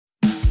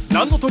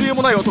何の取り柄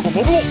もない男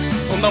モブオ。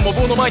そんなモ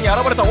ブオの前に現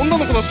れた女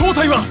の子の正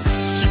体は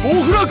死亡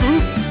フラグ。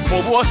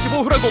モブオは死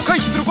亡フラグを回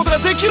避することが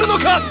できるの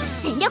か。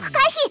全力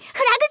回避フ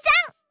ラグ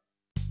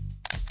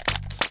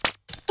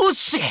ちゃん。おっ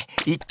し、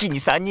一気に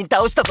3人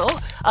倒したぞ。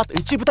あと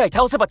1部隊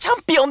倒せばチャ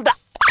ンピオンだ。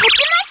勝ち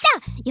まし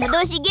た。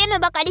夜通しゲーム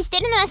ばかりして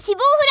るのは死亡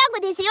フ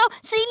ラグですよ。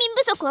睡眠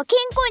不足は健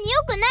康に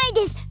良く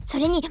ないです。そ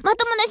れにま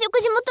ともな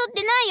食事もとっ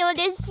てないよう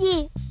です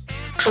し。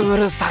う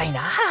るさい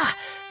な。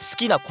好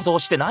きなことを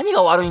して何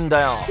が悪いんだ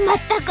よ。まっ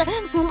たく、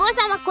モブオ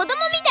さんは子供み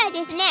たい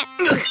ですね。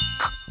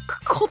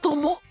子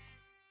供？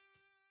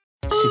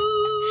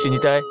死に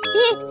たい。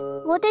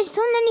私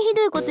そんなにひ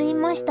どいこと言い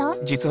ました？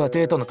実は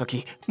デートの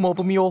時モ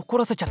ブミを怒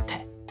らせちゃっ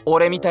て、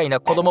俺みたいな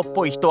子供っ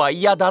ぽい人は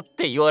嫌だっ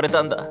て言われ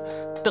たんだ。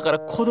だから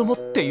子供っ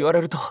て言わ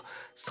れると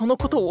その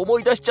ことを思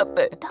い出しちゃっ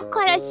て。だ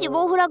から死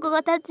亡フラグが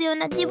立つよう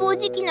な自暴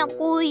自棄な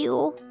行為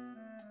を。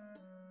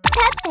立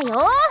った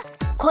よ。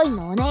恋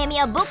のお悩み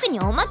は僕に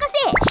お任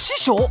せ。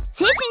師匠、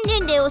精神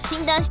年齢を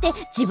診断して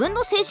自分の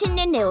精神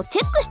年齢をチ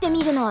ェックして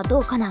みるのはど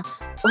うかな。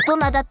大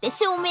人だって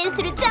証明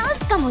するチャン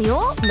スかも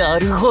よ。な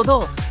るほ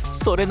ど、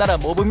それなら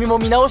モブミも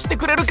見直して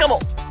くれるかも。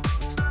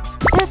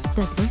立っ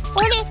たぞ。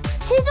あれ、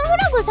生存フ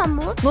ラグさん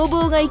も？モブ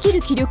オが生き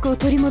る気力を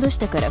取り戻し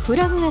たからフ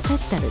ラグが立っ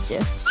たのじ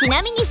ゃ。ち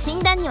なみに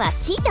診断には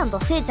しーちゃんと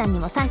せいちゃんに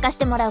も参加し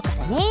てもらうか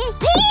らね。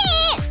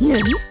何？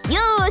よ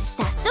ーし、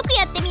早速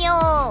やってみよ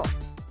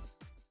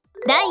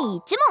う。第1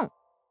問。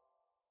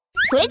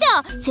それじゃ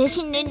あ精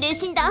神年齢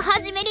診断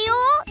始めるよ。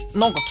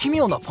なんか奇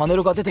妙なパネ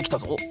ルが出てきた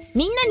ぞ。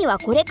みんなには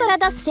これから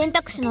出す選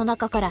択肢の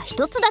中から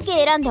一つだ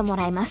け選んでも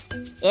らいます。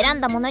選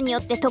んだものによ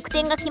って得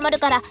点が決まる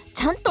から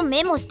ちゃんと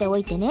メモしてお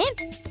いてね。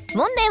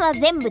問題は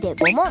全部で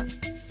5問。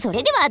そ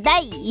れでは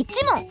第1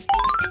問。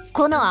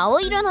この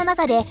青色の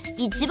中で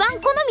一番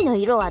好みの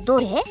色はど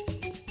れ？お、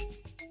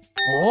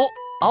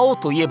青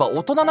といえば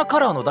大人なカ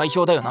ラーの代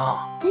表だよ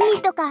な。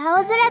海とか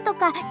青空と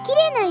か綺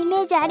麗なイ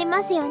メージあり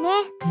ますよね。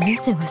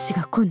なぜわし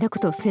がこんなこ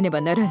とをせねば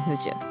ならんの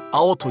じゃ。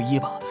青といえ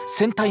ば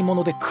戦隊も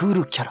のでクー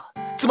ルキャラ、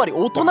つまり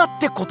大人っ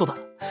てことだ。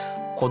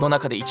この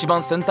中で一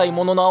番戦隊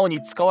ものの青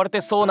に使われて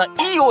そうな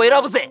E を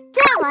選ぶぜ。じ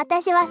ゃあ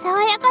私は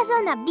爽やか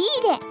そうな B で。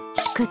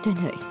仕方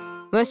ない、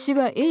わし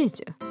は A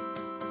じゃ。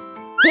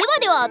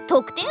では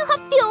得点発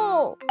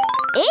表。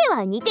 A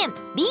は2点、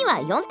 B は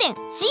4点、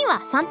 C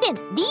は3点、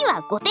 D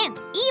は5点、 E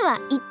は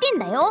1点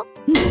だよ。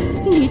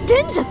2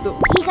点じゃと。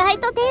意外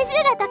と点数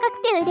が高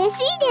くて嬉し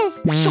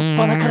いです。しょっ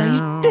ぱなから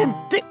1点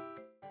って。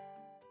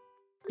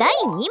第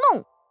2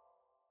問。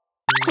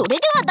それ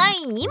では第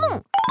2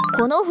問。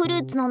このフル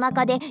ーツの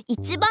中で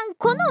一番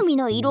好み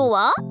の色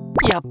は？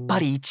やっぱ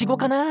りイチゴ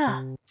か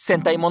な。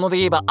戦隊もので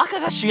言えば赤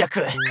が主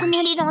役。そ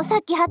の理論さ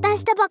っき破綻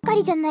したばっか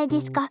りじゃない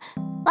ですか。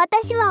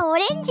私はオ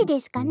レンジで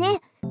すかね。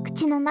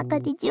口の中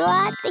でじわ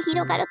ーって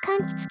広がる柑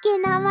橘系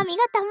の甘み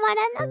がたま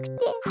らなく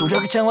て。フ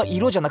ラグちゃんは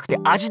色じゃなくて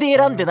味で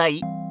選んでな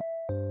い？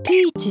ピ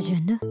ーチじゃ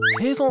な。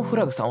生存フ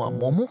ラグさんは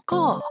桃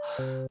か。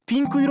ピ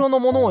ンク色の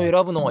ものを選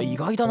ぶのは意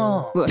外だ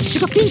な。わし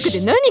がピンク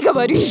で何が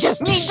悪いんじゃ。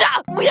忍者、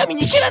むやみ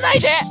に蹴らない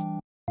で。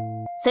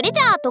それ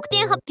じゃあ得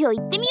点発表い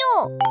ってみよ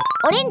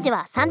う。オレンジ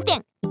は3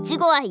点、イチ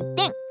ゴは1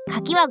点、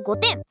柿は5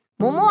点、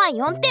桃は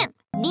4点、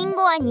リン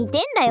ゴは2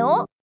点だ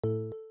よ。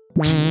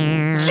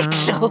ちく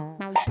しょ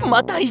う、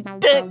また1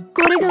点。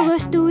これがわ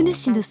しとお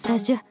主の差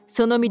じゃ。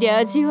その身で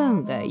味わ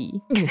うがい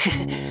い。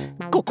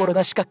心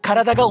なしか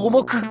体が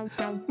重く、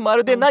ま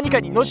るで何か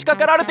にのしか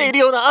かられている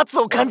ような圧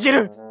を感じ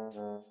る。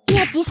い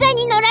や、実際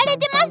に乗られ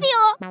てますよ。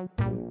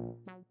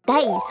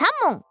第3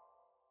問。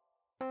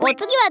お次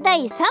は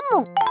第3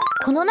問。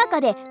この中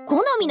で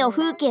好みの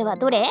風景は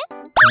どれ？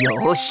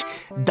よし、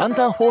だん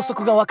だん法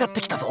則が分かっ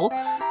てきたぞ。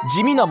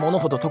地味なもの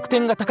ほど得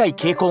点が高い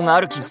傾向が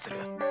ある気がする。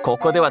こ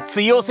こでは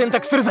対を選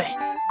択するぜ。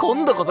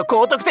今度こそ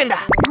高得点だ。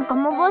なんか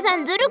モボさ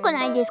んずるく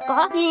ないです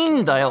か？いい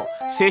んだよ、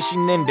精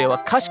神年齢は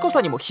賢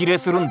さにも比例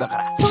するんだか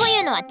ら。そう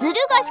いうのはずる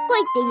賢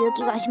いっていう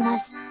気がしま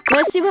す。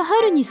わしは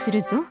春にす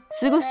るぞ。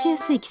過ごしや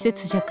すい季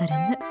節じゃから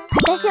な。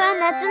私は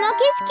夏の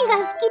景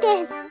色が好き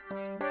です。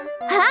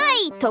は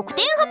い、得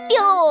点発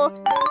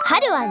表。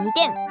春は2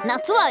点、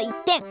夏は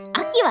1点、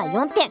秋は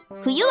4点、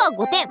冬は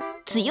5点、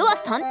梅雨は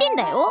3点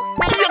だよ。や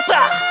った、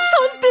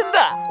3点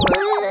だ。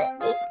1点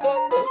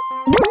で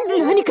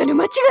す。何かの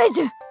間違い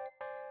じゃ。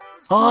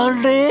あ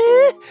れ、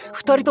2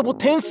人とも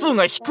点数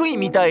が低い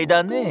みたい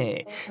だ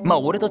ね。まあ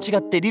俺と違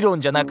って理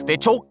論じゃなくて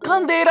直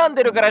感で選ん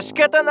でるから仕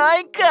方な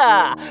い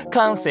か。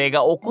感性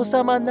がお子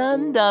様な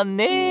んだ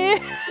ね。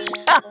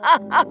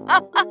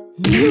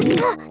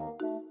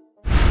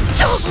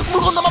無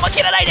言のまま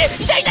蹴らないで。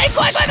痛い痛い、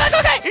怖い怖い怖い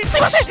怖い。す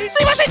いません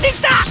すいませんで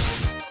した。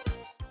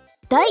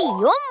第4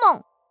問。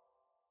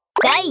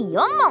第4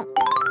問。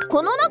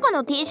この中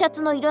の T シャ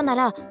ツの色な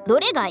らど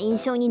れが印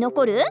象に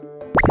残る？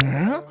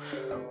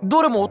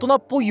どれも大人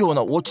っぽいよう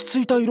な落ち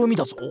着いた色味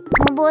だぞ。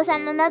モボさ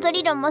んの謎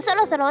理論もそ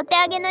ろそろお手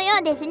上げのよ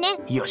うですね。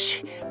よ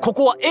し、こ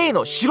こは A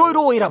の白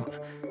色を選ぶ。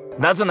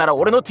なぜなら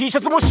俺の T シ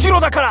ャツも白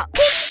だから。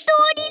適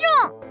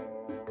当理論。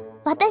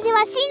私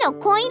は C の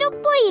紺色っ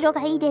ぽい色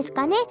がいいです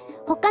かね。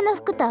他の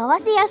服と合わ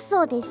せやす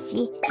そうです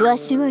し。わ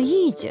しは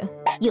いいじゃん。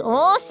よ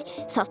ーし、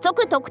早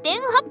速得点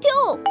発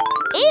表。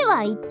 A は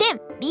1点、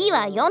 B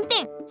は4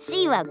点、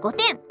 C は5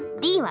点、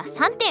 D は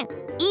3点、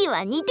 E は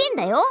2点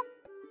だよ。や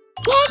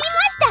り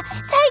まし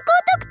た。最高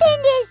得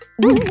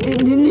点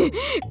です。ね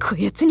こ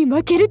やつに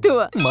負けると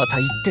は。また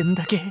1点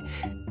だけ。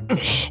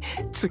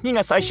次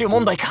が最終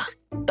問題か。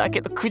だ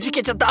けどくじ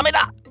けちゃダメ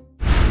だ。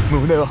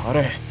胸を張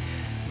れ。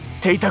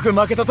手痛く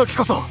負けた時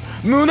こそ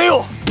胸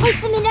を。追い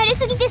詰められ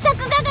すぎて作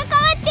画が変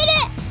わってる。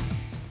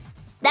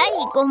第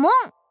5問。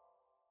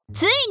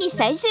ついに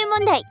最終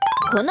問題。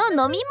この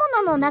飲み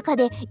物の中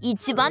で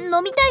一番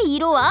飲みたい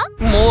色は？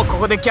もうこ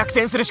こで逆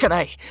転するしか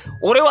ない。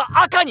俺は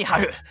赤に貼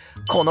る。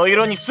この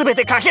色に全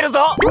てかけるぞ。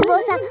お坊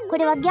さん、こ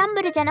れはギャン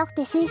ブルじゃなく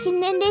て精神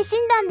年齢診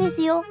断で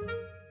すよ。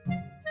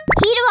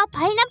黄色は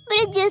パイナッ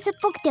プルジュースっ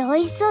ぽくて美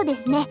味しそうで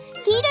すね。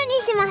黄色に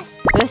します。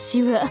わ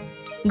しは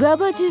ガ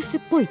バジュース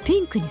っぽいピ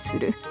ンクにす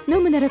る。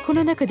飲むならこ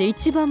の中で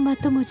一番ま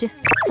ともじゃ。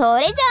そ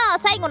れじゃあ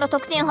最後の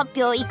得点発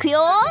表いく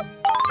よ。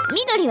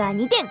緑は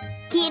2点、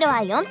黄色は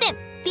4点、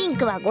ピン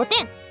クは5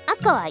点、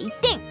赤は1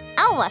点、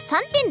青は3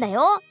点だ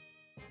よ。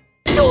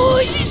ど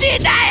うして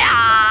だよ。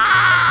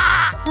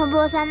お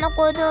坊さんの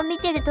行動を見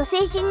てると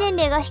精神年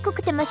齢が低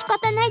くても仕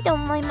方ないと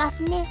思いま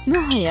すね。も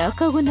はや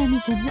赤子並み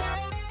じゃな。結果発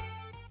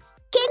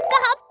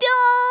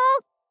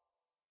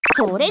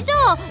表。それじゃ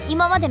あ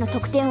今までの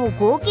得点を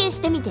合計し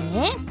てみて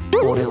ね。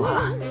俺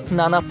は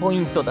7ポイ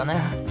ントだな。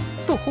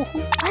とほほ。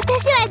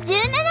私は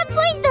17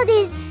ポイント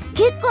です。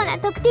結構な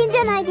得点じ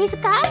ゃないです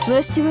か。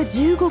わしは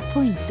15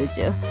ポイント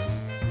じゃ。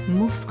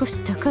もう少し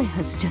高い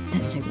はずじゃった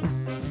んじゃが。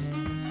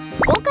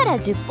5から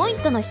10ポイン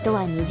トの人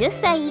は20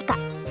歳以下、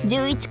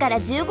11から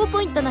15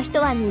ポイントの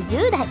人は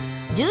20代、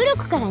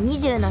16から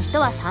20の人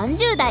は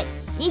30代、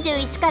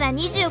21から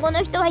25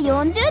の人は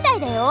40代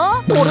だ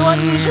よ。俺は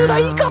20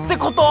代以下って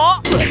こと？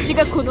わし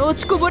がこの落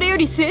ちこぼれよ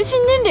り精神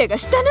年齢が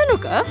下なの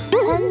か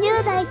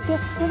？30代って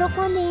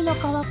喜んでいいの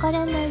かわか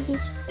らないで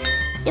す。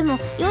でも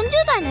40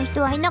代の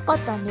人はいなかっ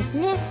たんです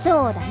ね。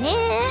そうだね。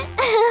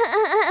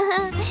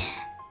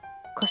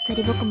こっそ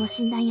り僕も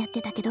診断やっ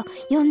てたけど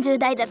40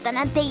代だった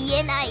なんて言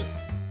えない。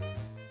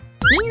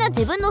みんな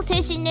自分の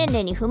精神年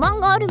齢に不満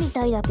があるみ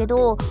たいだけ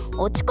ど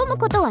落ち込む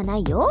ことはな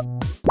いよ。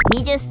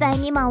20歳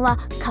未満は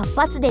活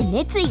発で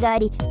熱意があ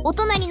り、大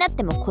人になっ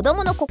ても子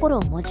供の心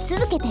を持ち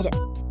続けてる。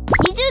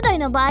20代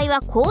の場合は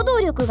行動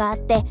力があっ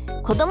て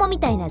子供み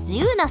たいな自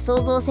由な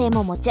創造性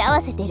も持ち合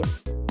わせてる。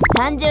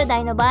30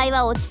代の場合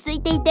は落ち着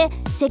いていて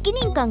責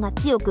任感が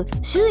強く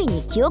周囲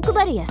に気を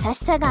配る優し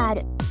さがあ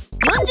る。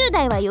40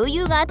代は余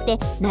裕があって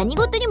何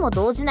事にも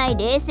動じない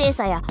冷静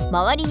さや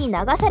周りに流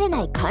され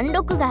ない貫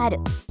禄がある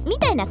み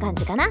たいな感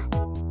じかな。そう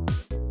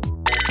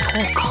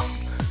か、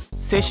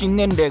精神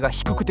年齢が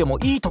低くても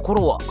いいとこ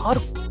ろはある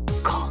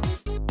か。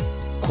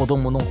子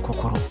供の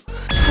心、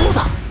そう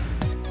だ。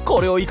こ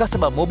れを生かせ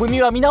ばモブ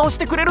ミは見直し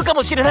てくれるか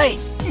もしれない。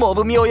モ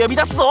ブミを呼び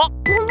出すぞ。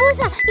モブ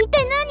さん、一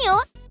体何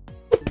を？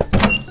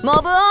モ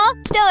ブオ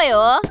来たわ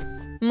よ。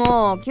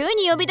もう急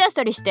に呼び出し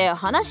たりして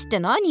話って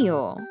何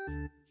よ。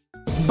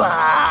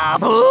バ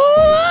ブー。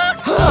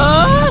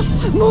はあ、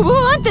モブ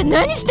オあんた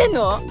何してん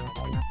の？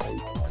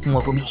モ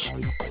ブミ、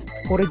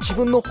俺自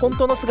分の本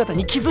当の姿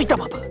に気づいた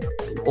バブ。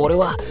俺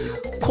は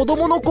子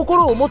供の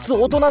心を持つ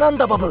大人なん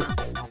だバブ。さ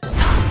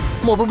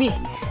あモブミ、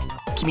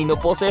君の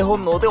母性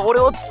本能で俺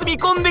を包み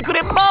込んでく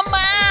れママ。い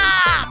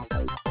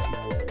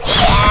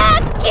や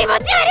ー、気持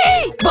ち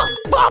悪い。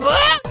バブ。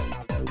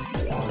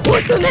大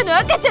人の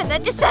赤ちゃんな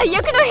んて最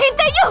悪の変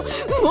態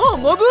よ。もう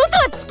モブオと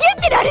は付き合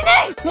ってられ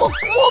ない。モ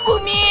ブ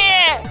ミ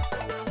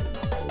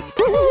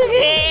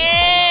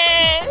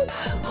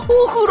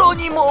お風呂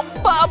にも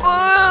バブ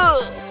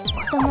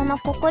ー。子供の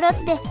心っ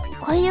て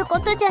こういうこ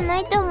とじゃな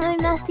いと思い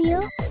ますよ。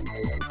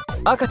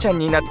赤ちゃん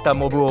になった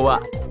モブオは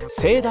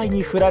盛大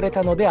に振られ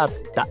たのであっ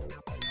た。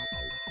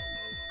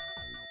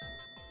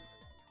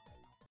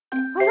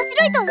面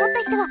白いと思っ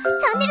た人はチ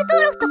ャンネル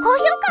登録と高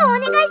評価をお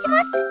願いし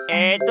ます。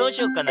どう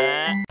しようかな。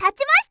立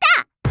ちまし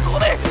た。ご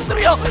めんす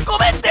るよ。ご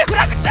めんってフ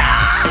ラグち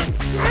ゃん。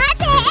待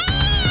て。